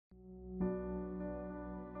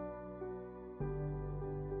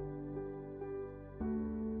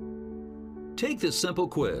Take this simple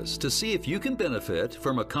quiz to see if you can benefit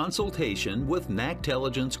from a consultation with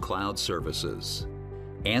Knactelligence Cloud Services.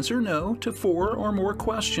 Answer no to 4 or more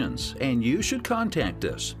questions, and you should contact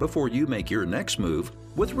us before you make your next move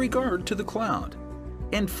with regard to the cloud.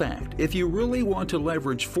 In fact, if you really want to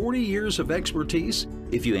leverage 40 years of expertise,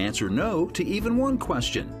 if you answer no to even one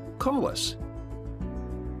question, call us.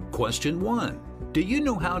 Question 1. Do you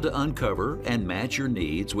know how to uncover and match your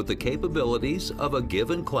needs with the capabilities of a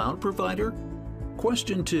given cloud provider?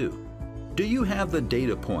 Question 2. Do you have the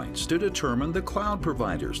data points to determine the cloud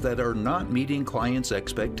providers that are not meeting clients'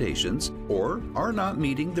 expectations or are not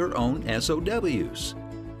meeting their own SOWs?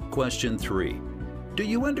 Question 3. Do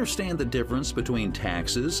you understand the difference between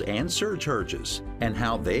taxes and surcharges and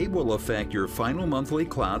how they will affect your final monthly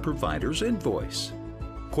cloud provider's invoice?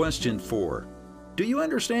 Question 4. Do you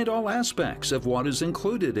understand all aspects of what is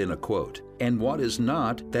included in a quote and what is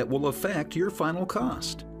not that will affect your final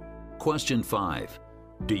cost? Question 5.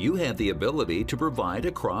 Do you have the ability to provide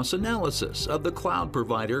a cross-analysis of the cloud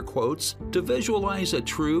provider quotes to visualize a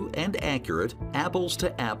true and accurate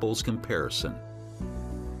apples-to-apples comparison?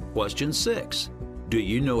 Question 6. Do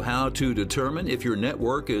you know how to determine if your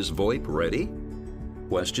network is VoIP ready?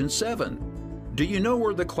 Question 7. Do you know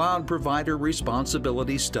where the cloud provider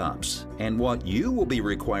responsibility stops and what you will be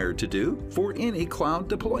required to do for any cloud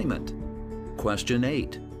deployment? Question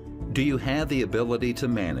 8. Do you have the ability to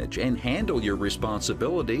manage and handle your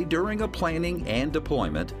responsibility during a planning and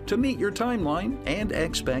deployment to meet your timeline and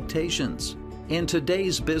expectations? In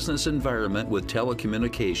today's business environment with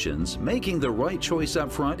telecommunications, making the right choice up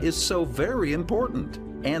front is so very important.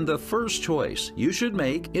 And the first choice you should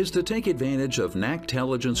make is to take advantage of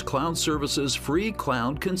Knactelligence Cloud Services free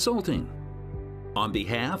cloud consulting. On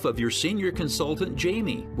behalf of your senior consultant,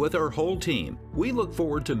 Jamie, with our whole team, we look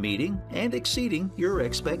forward to meeting and exceeding your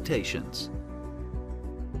expectations.